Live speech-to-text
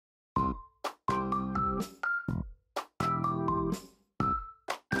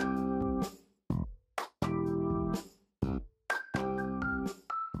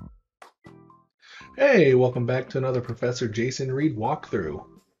Hey, welcome back to another Professor Jason Reed walkthrough.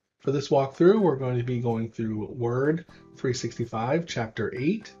 For this walkthrough, we're going to be going through Word 365, Chapter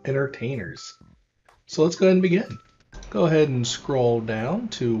 8, Entertainers. So let's go ahead and begin. Go ahead and scroll down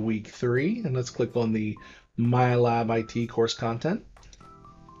to Week 3, and let's click on the MyLab IT course content.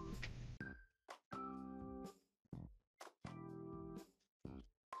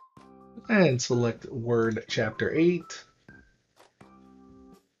 And select Word Chapter 8,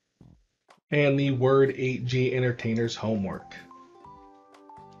 and the Word 8G Entertainers homework.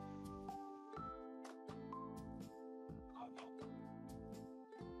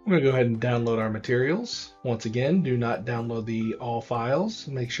 We're going to go ahead and download our materials. Once again, do not download the all files.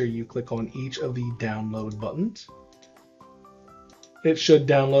 Make sure you click on each of the download buttons. It should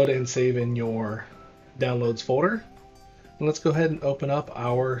download and save in your downloads folder. And let's go ahead and open up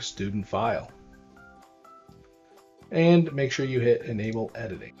our student file. And make sure you hit enable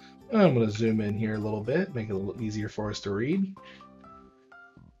editing. I'm going to zoom in here a little bit, make it a little easier for us to read.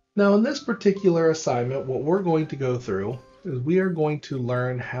 Now in this particular assignment, what we're going to go through is we are going to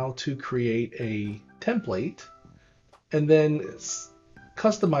learn how to create a template and then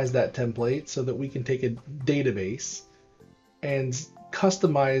customize that template so that we can take a database and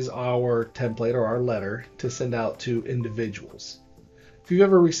customize our template or our letter to send out to individuals. If you've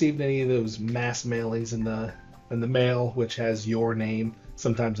ever received any of those mass mailings in the mail, which has your name,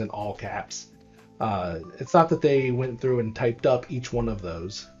 sometimes in all caps, it's not that they went through and typed up each one of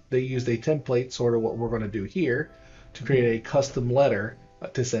those. They used a template, sort of what we're going to do here, to create a custom letter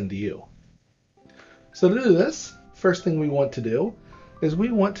to send to you. So to do this, first thing we want to do is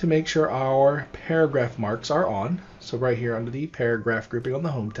we want to make sure our paragraph marks are on. So right here under the paragraph grouping on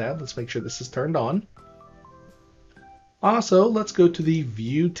the Home tab, let's make sure this is turned on. Also, let's go to the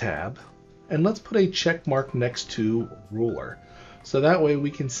View tab and let's put a check mark next to Ruler. So that way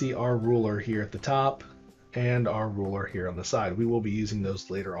we can see our ruler here at the top and our ruler here on the side. We will be using those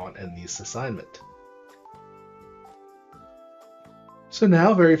later on in this assignment. So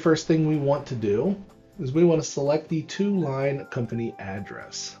now, very first thing we want to do is we want to select the two-line company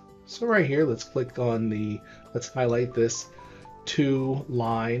address. So right here, let's highlight this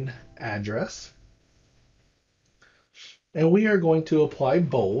two-line address. And we are going to apply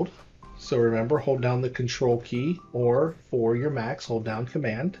bold. So remember, hold down the Control key, or for your Macs, hold down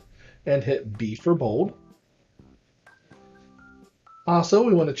Command and hit B for bold. Also,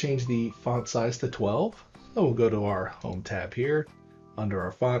 we want to change the font size to 12. So we'll go to our Home tab here. Under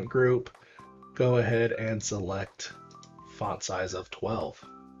our font group, go ahead and select font size of 12.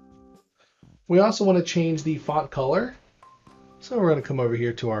 We also want to change the font color. So we're going to come over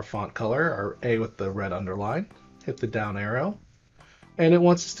here to our font color, our A with the red underline, hit the down arrow. And it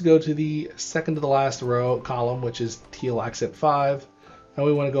wants us to go to the second to the last row column, which is teal accent 5. And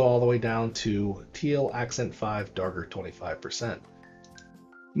we want to go all the way down to teal accent 5, darker 25%.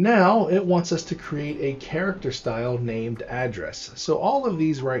 Now it wants us to create a character style named address. So all of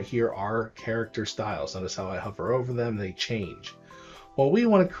these right here are character styles. Notice how I hover over them, they change. Well, we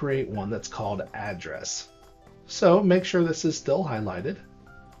want to create one that's called address. So make sure this is still highlighted.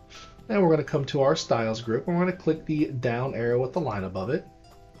 And we're going to come to our styles group. And we're going to click the down arrow with the line above it.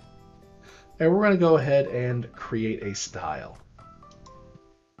 And we're going to go ahead and create a style.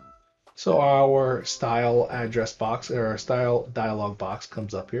 So our style address box, or our style dialog box,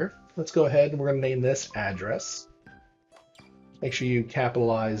 comes up here. Let's go ahead and we're going to name this address. Make sure you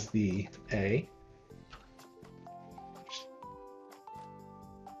capitalize the A.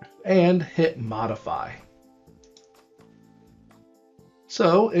 And hit modify.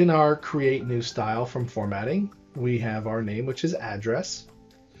 So in our create new style from formatting, we have our name, which is address.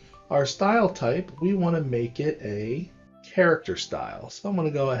 Our style type, we want to make it a character style. So I'm going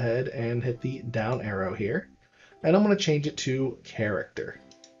to go ahead and hit the down arrow here, and I'm going to change it to character.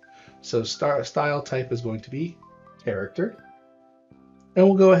 So style type is going to be character, and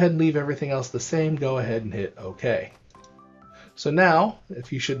we'll go ahead and leave everything else the same. Go ahead and hit OK. So now,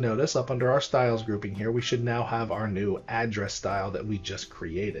 if you should notice, up under our styles grouping here, we should now have our new address style that we just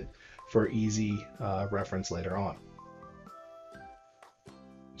created for easy reference later on.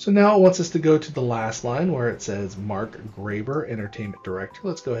 So now it wants us to go to the last line where it says Mark Graber, Entertainment Director.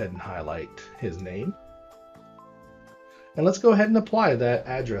 Let's go ahead and highlight his name. And let's go ahead and apply that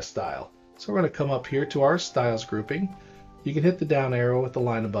address style. So we're going to come up here to our styles grouping. You can hit the down arrow with the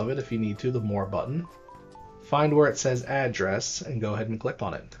line above it if you need to, the more button. Find where it says address and go ahead and click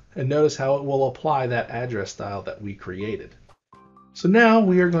on it. And notice how it will apply that address style that we created. So now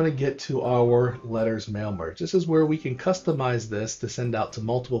we are going to get to our letters mail merge. This is where we can customize this to send out to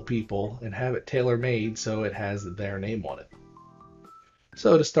multiple people and have it tailor-made so it has their name on it.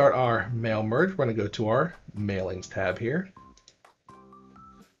 So to start our mail merge, we're going to go to our mailings tab here.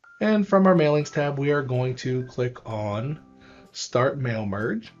 And from our mailings tab, we are going to click on Start Mail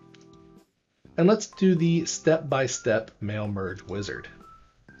Merge. And let's do the step-by-step mail merge wizard.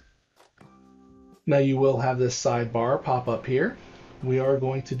 Now you will have this sidebar pop up here. We are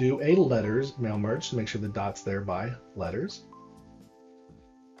going to do a letters mail merge to make sure the dot's there by letters.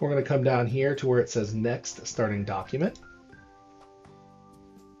 We're going to come down here to where it says Next Starting Document.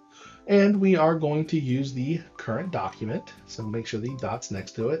 And we are going to use the current document. So make sure the dot's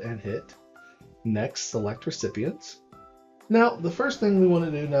next to it and hit Next Select Recipients. Now, the first thing we want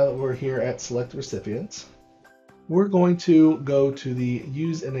to do now that we're here at Select Recipients, we're going to go to the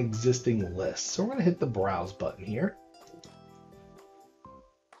Use an Existing List. So we're going to hit the Browse button here.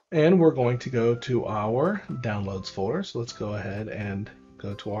 And we're going to go to our Downloads folder. So let's go ahead and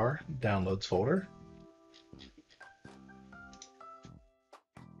go to our Downloads folder.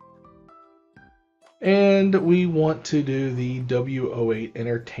 And we want to do the W08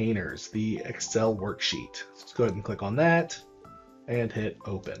 Entertainers, the Excel worksheet. Let's go ahead and click on that and hit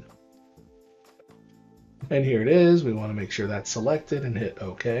Open. And here it is. We want to make sure that's selected and hit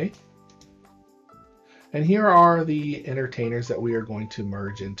OK. And here are the entertainers that we are going to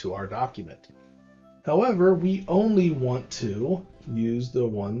merge into our document. However, we only want to use the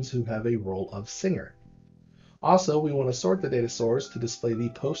ones who have a role of singer. Also, we want to sort the data source to display the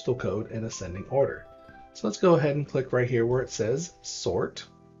postal code in ascending order. So let's go ahead and click right here where it says Sort.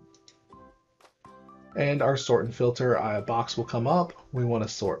 And our sort and filter box will come up. We want to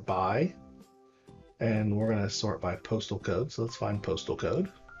sort by. And we're going to sort by postal code. So let's find postal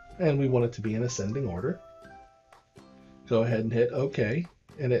code. And we want it to be in ascending order. Go ahead and hit OK.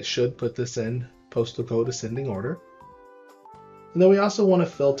 And it should put this in postal code ascending order. And then we also want to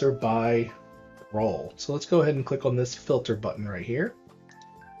filter by role. So let's go ahead and click on this filter button right here.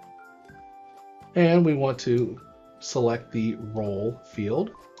 And we want to select the role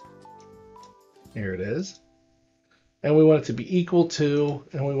field. Here it is. And we want it to be equal to,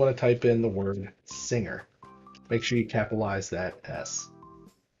 and we want to type in the word singer. Make sure you capitalize that S.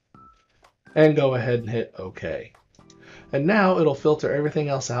 And go ahead and hit OK. And now it'll filter everything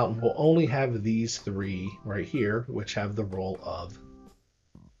else out, and we'll only have these three right here, which have the role of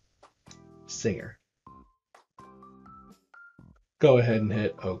singer. Go ahead and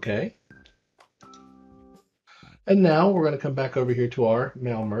hit OK. And now we're going to come back over here to our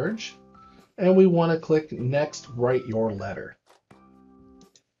mail merge, and we want to click Next, Write Your Letter.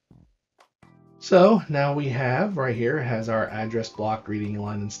 So now we have right here, it has our address block, greeting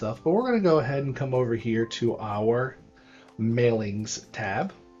line and stuff, but we're going to go ahead and come over here to our Mailings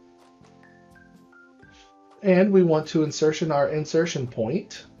tab. And we want to insertion our insertion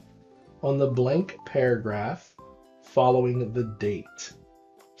point on the blank paragraph following the date.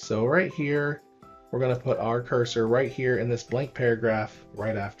 So right here, we're going to put our cursor right here in this blank paragraph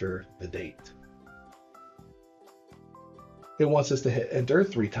right after the date. It wants us to hit enter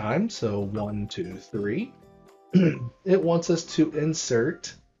 3 times, so 1, 2, 3. It wants us to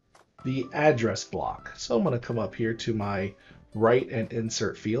insert the address block. So I'm going to come up here to my write and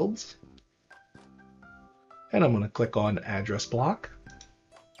insert fields. And I'm going to click on address block.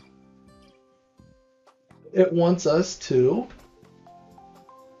 It wants us to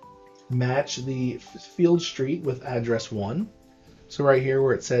match the field street with address 1. So right here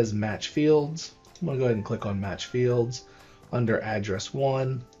where it says match fields, I'm going to go ahead and click on match fields. Under address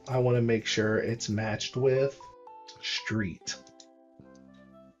 1, I want to make sure it's matched with street.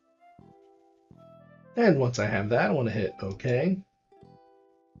 And once I have that, I want to hit OK.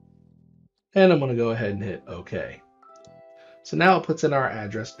 And I'm going to go ahead and hit OK. So now it puts in our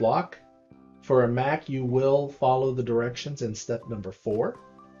address block. For a Mac, you will follow the directions in step number 4.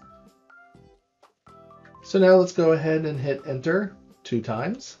 So now let's go ahead and hit enter 2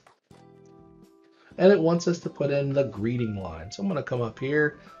 times. And it wants us to put in the greeting line. So I'm going to come up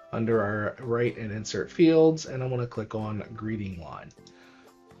here under our write and insert fields, and I'm going to click on greeting line.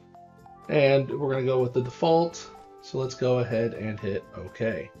 And we're going to go with the default. So let's go ahead and hit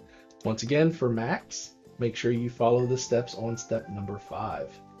OK. Once again, for Macs, make sure you follow the steps on step number 5.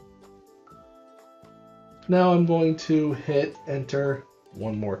 Now I'm going to hit enter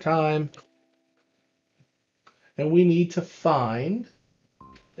one more time. And we need to find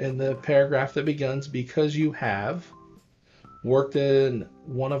in the paragraph that begins, because you have worked in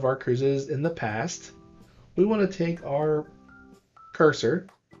one of our cruises in the past, we want to take our cursor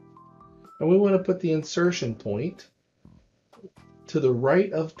and we want to put the insertion point to the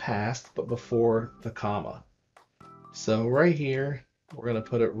right of past, but before the comma. So right here, we're going to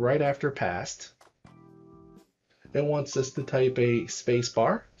put it right after past. It wants us to type a space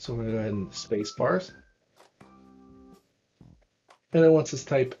bar. So we're going to go ahead and space bars. And it wants us to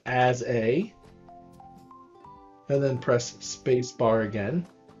type as a, and then press space bar again.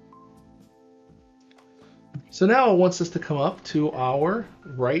 So now it wants us to come up to our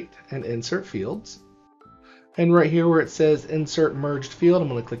right and insert fields. And right here where it says insert merged field, I'm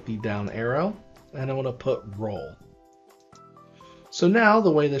going to click the down arrow and I'm going to put role. So now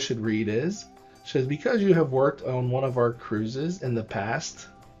the way this should read is, says because you have worked on one of our cruises in the past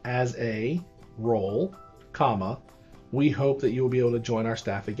as a role, comma, we hope that you will be able to join our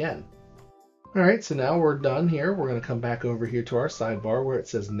staff again. All right, so now we're done here. We're going to come back over here to our sidebar where it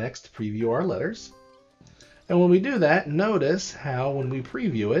says next preview our letters. And when we do that, notice how when we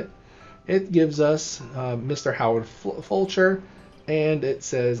preview it, it gives us Mr. Howard Fulcher, and it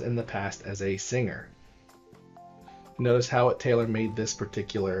says in the past as a singer. Notice how it tailor-made this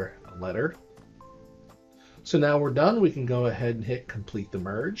particular letter. So now we're done. We can go ahead and hit complete the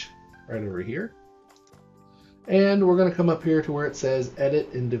merge right over here. And we're going to come up here to where it says edit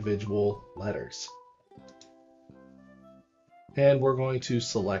individual letters. And we're going to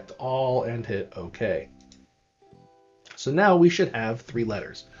select all and hit OK. So now we should have 3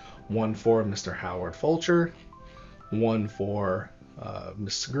 letters. One for Mr. Howard Fulcher, one for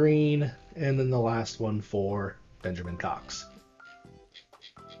Miss Green, and then the last one for Benjamin Cox.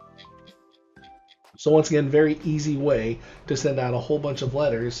 So once again, very easy way to send out a whole bunch of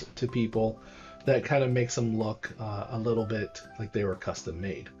letters to people that kind of makes them look a little bit like they were custom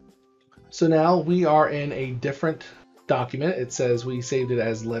made. So now we are in a different document. It says we saved it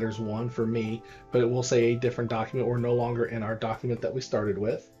as letters 1 for me, but it will say a different document. We're no longer in our document that we started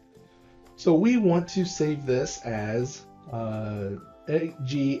with. So we want to save this as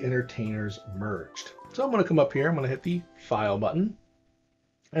AG Entertainers Merged. So I'm going to come up here, I'm going to hit the File button,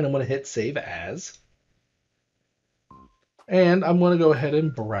 and I'm going to hit Save As. And I'm going to go ahead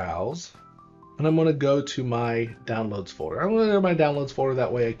and browse, and I'm going to go to my Downloads folder. I'm going to go to my Downloads folder,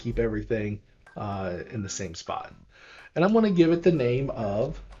 that way I keep everything in the same spot. And I'm going to give it the name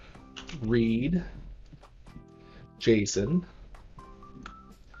of Reed Jason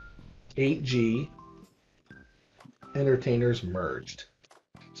 8G Entertainers Merged.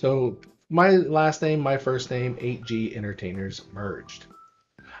 So my last name, my first name, 8G Entertainers Merged.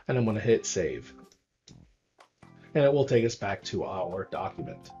 And I'm going to hit save. And it will take us back to our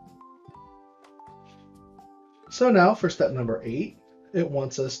document. So now for step number 8, it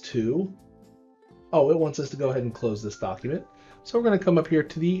wants us to go ahead and close this document. So we're going to come up here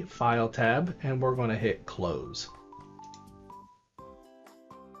to the File tab and we're going to hit Close.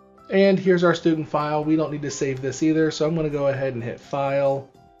 And here's our student file. We don't need to save this either, so I'm going to go ahead and hit File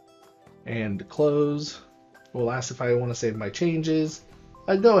and Close. We'll ask if I want to save my changes.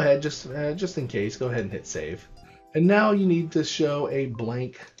 Go ahead, just in case, go ahead and hit Save. And now you need to show a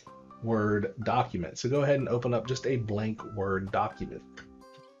blank Word document. So go ahead and open up just a blank Word document.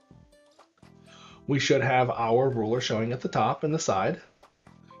 We should have our ruler showing at the top and the side.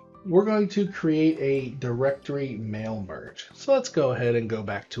 We're going to create a directory mail merge. So let's go ahead and go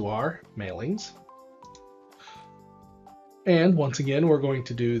back to our mailings. And once again, we're going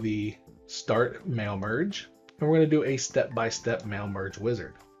to do the start mail merge, and we're going to do a step-by-step mail merge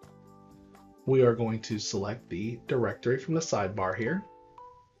wizard. We are going to select the directory from the sidebar here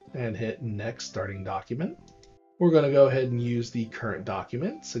and hit next starting document. We're going to go ahead and use the current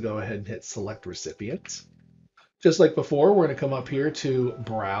document. So go ahead and hit select recipients. Just like before, we're going to come up here to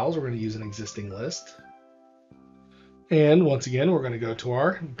browse. We're going to use an existing list. And once again, we're going to go to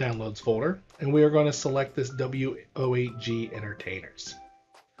our downloads folder and we are going to select this W08G Entertainers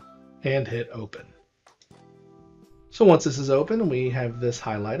and hit open. So once this is open and we have this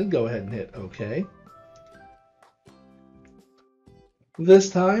highlighted, go ahead and hit OK. This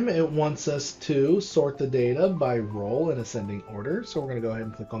time it wants us to sort the data by role in ascending order. So we're going to go ahead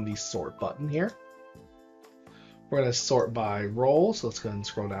and click on the sort button here. We're going to sort by role. So let's go ahead and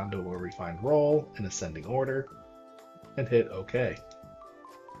scroll down to where we find role in ascending order and hit OK.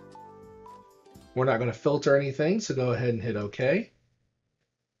 We're not going to filter anything, so go ahead and hit OK.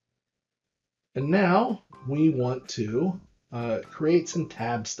 And now we want to create some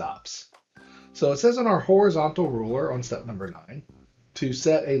tab stops. So it says on our horizontal ruler on step number 9 to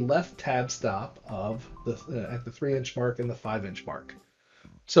set a left tab stop of at the 3-inch mark and the 5-inch mark.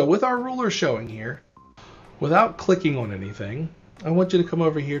 So with our ruler showing here, without clicking on anything, I want you to come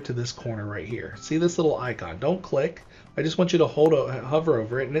over here to this corner right here. See this little icon? Don't click. I just want you to hover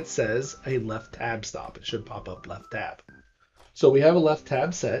over it, and it says a left tab stop. It should pop up left tab. So we have a left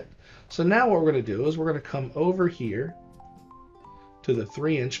tab set. So now what we're going to do is we're going to come over here to the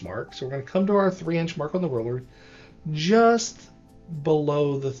 3-inch mark. So we're going to come to our 3-inch mark on the ruler, just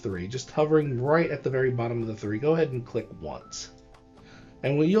below the 3, just hovering right at the very bottom of the 3. Go ahead and click once.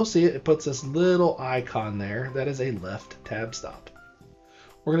 And when you'll see it, it puts this little icon there. That is a left tab stop.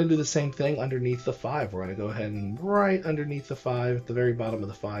 We're going to do the same thing underneath the 5. We're going to go ahead and right underneath the 5, at the very bottom of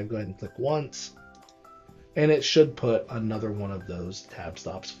the 5, go ahead and click once. And it should put another one of those tab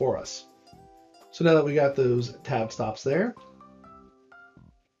stops for us. So now that we got those tab stops there,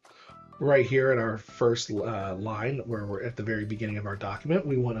 right here at our first line, where we're at the very beginning of our document,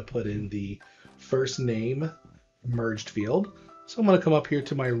 we want to put in the first name merged field. So I'm going to come up here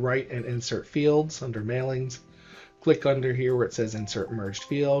to my right and insert fields under mailings. Click under here where it says insert merged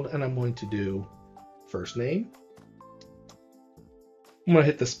field, and I'm going to do first name. I'm going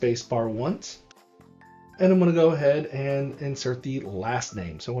to hit the space bar once, and I'm going to go ahead and insert the last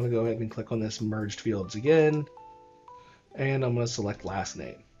name. So I want to go ahead and click on this merged fields again, and I'm going to select last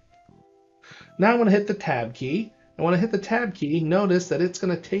name. Now I'm going to hit the tab key. And when I hit the tab key, notice that it's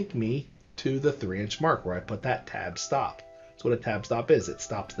going to take me to the 3-inch mark where I put that tab stop. That's what a tab stop is. It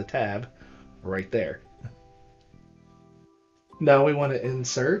stops the tab right there. Now we want to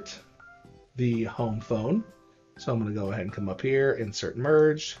insert the home phone. So I'm going to go ahead and come up here, insert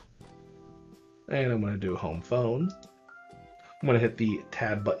merge, and I'm going to do home phone. I'm going to hit the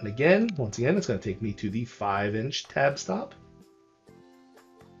tab button again. Once again, it's going to take me to the 5-inch tab stop.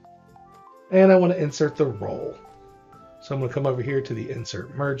 And I want to insert the roll. So I'm going to come over here to the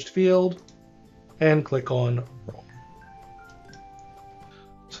insert merged field and click on roll.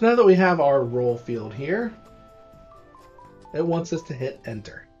 So now that we have our roll field here, it wants us to hit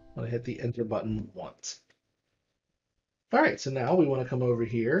enter. I'm going to hit the enter button once. All right, so now we want to come over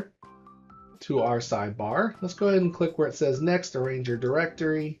here to our sidebar. Let's go ahead and click where it says next, arrange your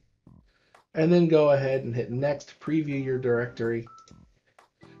directory, and then go ahead and hit next, preview your directory.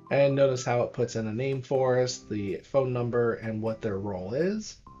 And notice how it puts in a name for us, the phone number, and what their role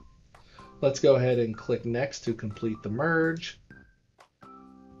is. Let's go ahead and click next to complete the merge.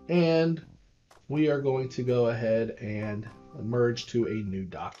 And we are going to go ahead and merge to a new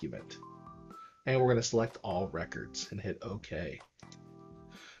document. And we're going to select all records and hit OK.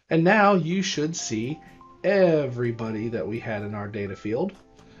 And now you should see everybody that we had in our data field.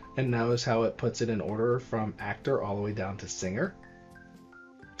 And notice how it puts it in order from actor all the way down to singer.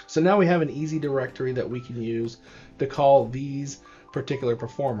 So now we have an easy directory that we can use to call these particular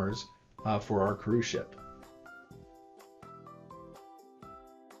performers for our cruise ship.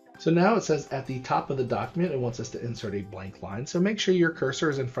 So now it says at the top of the document, it wants us to insert a blank line. So make sure your cursor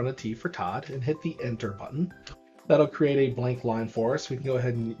is in front of T for Todd and hit the enter button. That'll create a blank line for us. We can go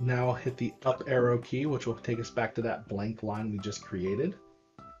ahead and now hit the up arrow key, which will take us back to that blank line we just created.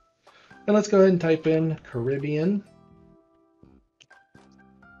 And let's go ahead and type in Caribbean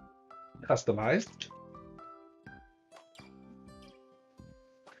customized.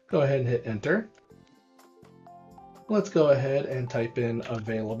 Go ahead and hit enter. Let's go ahead and type in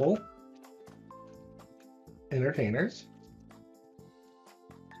available entertainers.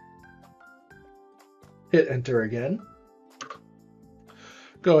 Hit enter again.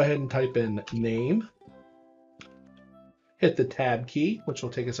 Go ahead and type in name. Hit the tab key, which will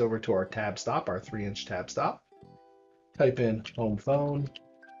take us over to our tab stop, our 3-inch tab stop. Type in home phone.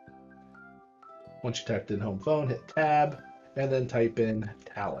 Once you typed in home phone, hit tab, and then type in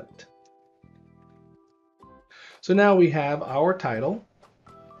talent. So now we have our title,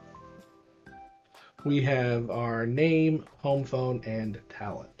 we have our name, home phone, and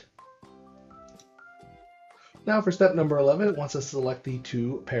talent. Now for step number 11, it wants us to select the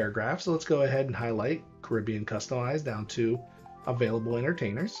 2 paragraphs. So let's go ahead and highlight Caribbean Customized down to available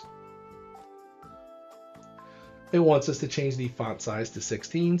entertainers. It wants us to change the font size to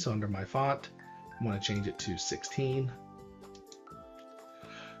 16. So under my font, I'm going to change it to 16.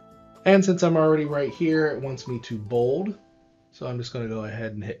 And since I'm already right here, it wants me to bold. So I'm just going to go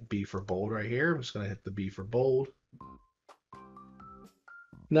ahead and hit B for bold right here. I'm just going to hit the B for bold.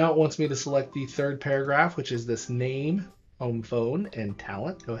 Now it wants me to select the 3rd paragraph, which is this name, home phone, and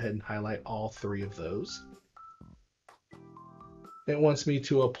talent. Go ahead and highlight all 3 of those. It wants me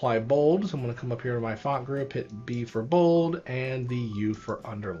to apply bold. So I'm going to come up here to my font group, hit B for bold, and the U for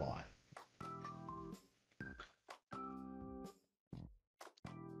underline.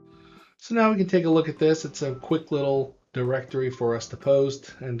 So now we can take a look at this. It's a quick little directory for us to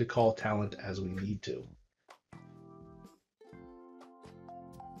post and to call talent as we need to.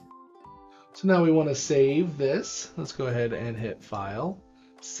 So now we want to save this. Let's go ahead and hit File,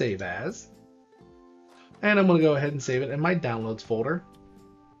 Save As. And I'm going to go ahead and save it in my Downloads folder.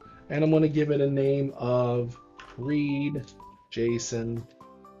 And I'm going to give it a name of Reed Jason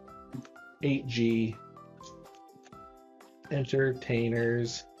 8G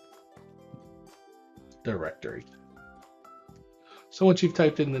entertainers directory. So once you've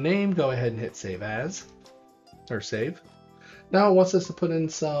typed in the name, go ahead and hit save as, or save. Now it wants us to put in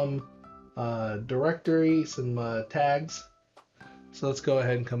some directory, some tags. So let's go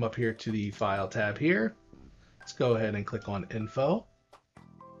ahead and come up here to the file tab here. Let's go ahead and click on info,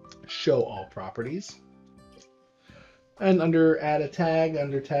 show all properties. And under add a tag,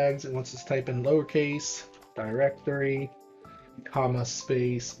 under tags, it wants us to type in lowercase, directory, comma,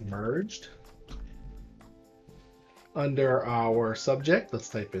 space, merged. Under our subject, let's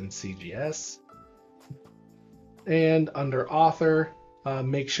type in CGS. And under author,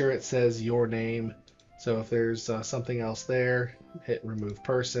 make sure it says your name. So if there's something else there, hit remove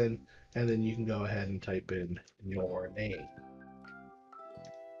person, and then you can go ahead and type in your name.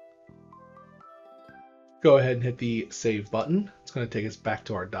 Go ahead and hit the save button. It's going to take us back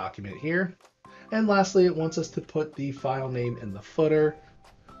to our document here. And lastly, it wants us to put the file name in the footer.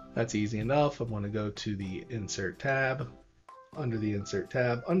 That's easy enough. I'm going to go to the insert tab. Under the insert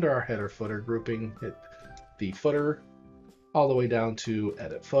tab, under our header footer grouping, hit the footer all the way down to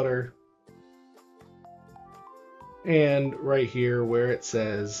edit footer. And right here where it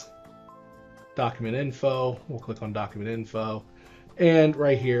says document info, we'll click on document info. And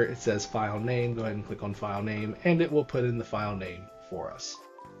right here it says file name. Go ahead and click on file name, and it will put in the file name for us.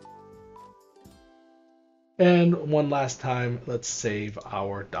 And one last time, let's save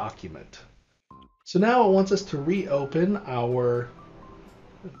our document. So now it wants us to reopen our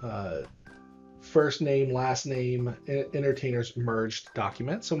first name, last name, entertainers merged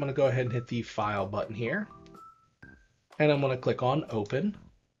document. So I'm going to go ahead and hit the file button here. And I'm going to click on open.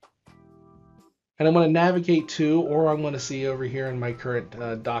 And I'm going to navigate to, or I'm going to see over here in my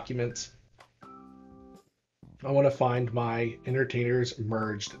current documents, I want to find my entertainers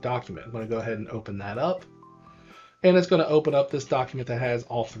merged document. I'm going to go ahead and open that up. And it's going to open up this document that has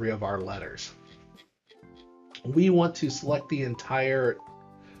all three of our letters. We want to select the entire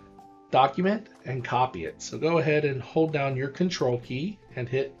document and copy it. So go ahead and hold down your control key and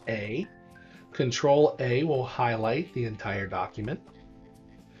hit A. Control A will highlight the entire document.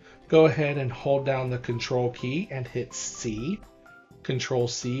 Go ahead and hold down the control key and hit C. Control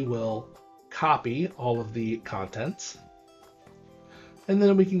C will copy all of the contents. And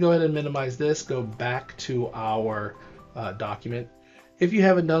then we can go ahead and minimize this, go back to our document. If you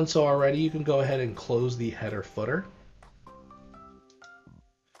haven't done so already, you can go ahead and close the header footer.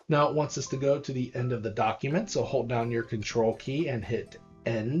 Now it wants us to go to the end of the document, so hold down your control key and hit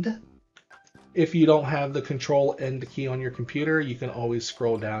end. If you don't have the control end key on your computer, you can always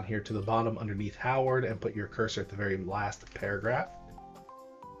scroll down here to the bottom underneath Howard and put your cursor at the very last paragraph.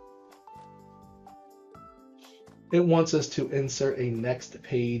 It wants us to insert a next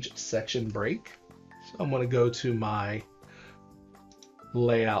page section break. So I'm going to go to my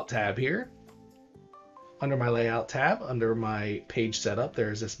layout tab here. Under my layout tab, under my page setup,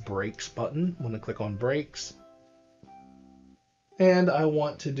 there's this breaks button. I'm going to click on breaks. And I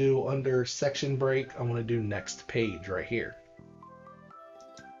want to do under section break, I want to do next page right here.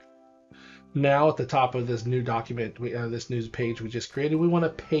 Now at the top of this new document, this new page we just created, we want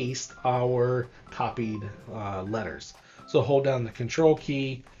to paste our copied letters. So hold down the control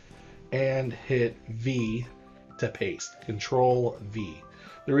key and hit V to paste. Control V.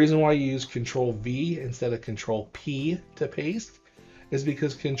 The reason why you use Control V instead of Control P to paste is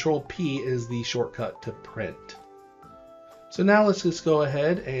because Control P is the shortcut to print. So now let's just go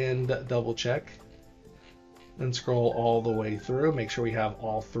ahead and double check and scroll all the way through. Make sure we have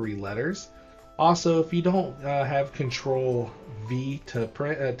all three letters. Also, if you don't have Control V to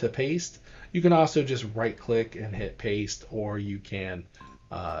print to paste, you can also just right click and hit paste, or you can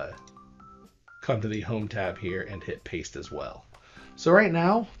come to the home tab here and hit paste as well. So right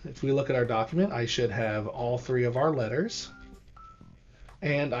now, if we look at our document, I should have all three of our letters,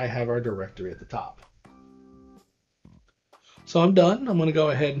 and I have our directory at the top. So I'm done. I'm going to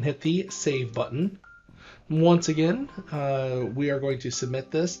go ahead and hit the save button. Once again, we are going to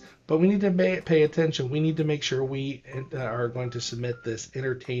submit this, but we need to pay attention. We need to make sure we are going to submit this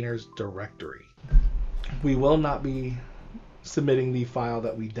entertainers directory. We will not be submitting the file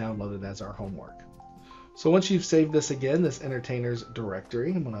that we downloaded as our homework. So once you've saved this again, this entertainers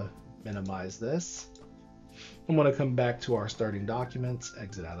directory, I'm going to minimize this. I'm going to come back to our starting documents,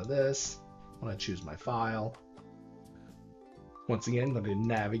 exit out of this. I'm going to choose my file. Once again, I'm going to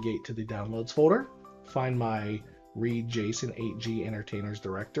navigate to the downloads folder, find my read JSON 8G entertainers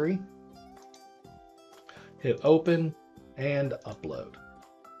directory, hit open and upload.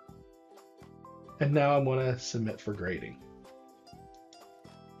 And now I'm going to submit for grading.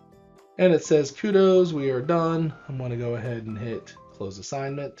 And it says, kudos, we are done. I'm going to go ahead and hit close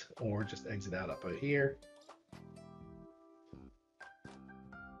assignment, or just exit out up here.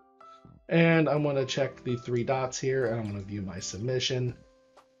 And I'm going to check the 3 dots here, and I'm going to view my submission.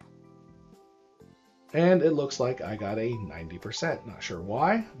 And it looks like I got a 90%. Not sure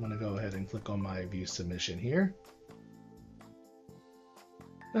why. I'm going to go ahead and click on my view submission here.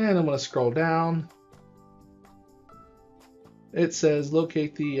 And I'm going to scroll down. It says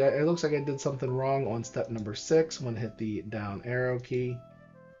locate the, it looks like I did something wrong on step number 6. I'm going to hit the down arrow key.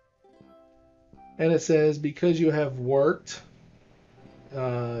 And it says because you have worked,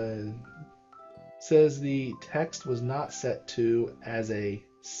 says the text was not set to as a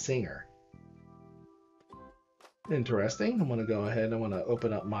singer. Interesting. I'm going to go ahead. I'm going to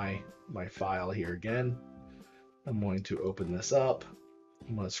open up my file here again. I'm going to open this up.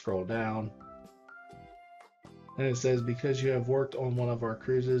 I'm going to scroll down. And it says, because you have worked on one of our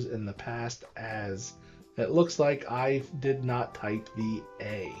cruises in the past as, it looks like I did not type the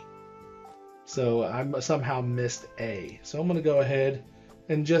A. So I somehow missed A. So I'm going to go ahead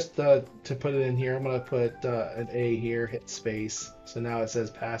and just to put it in here, I'm going to put an A here, hit space. So now it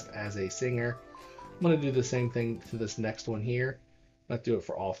says passed as a singer. I'm going to do the same thing to this next one here. Let's do it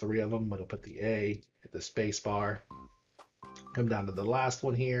for all 3 of them. I'm going to put the A, hit the space bar, come down to the last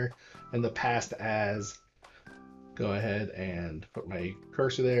one here, and the passed as. Go ahead and put my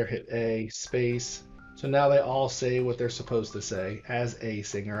cursor there, hit A, space. So now they all say what they're supposed to say, as a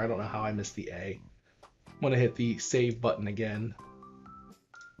singer. I don't know how I missed the A. I'm going to hit the save button again.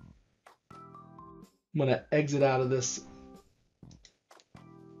 I'm going to exit out of this.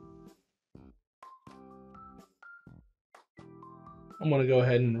 I'm going to go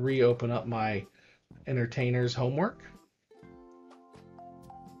ahead and reopen up my entertainer's homework.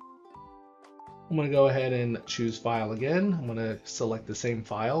 I'm going to go ahead and choose file again. I'm going to select the same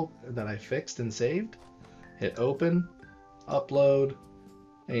file that I fixed and saved. Hit open, upload,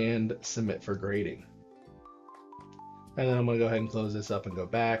 and submit for grading. And then I'm going to go ahead and close this up and go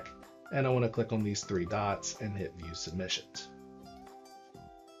back. And I want to click on these 3 dots and hit view submissions.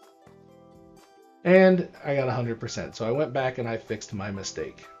 And I got 100%. So I went back and I fixed my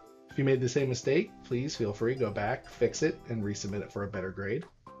mistake. If you made the same mistake, please feel free, go back, fix it, and resubmit it for a better grade.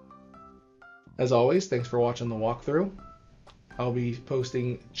 As always, thanks for watching the walkthrough. I'll be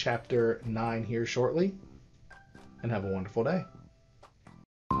posting chapter 9 here shortly, and have a wonderful day.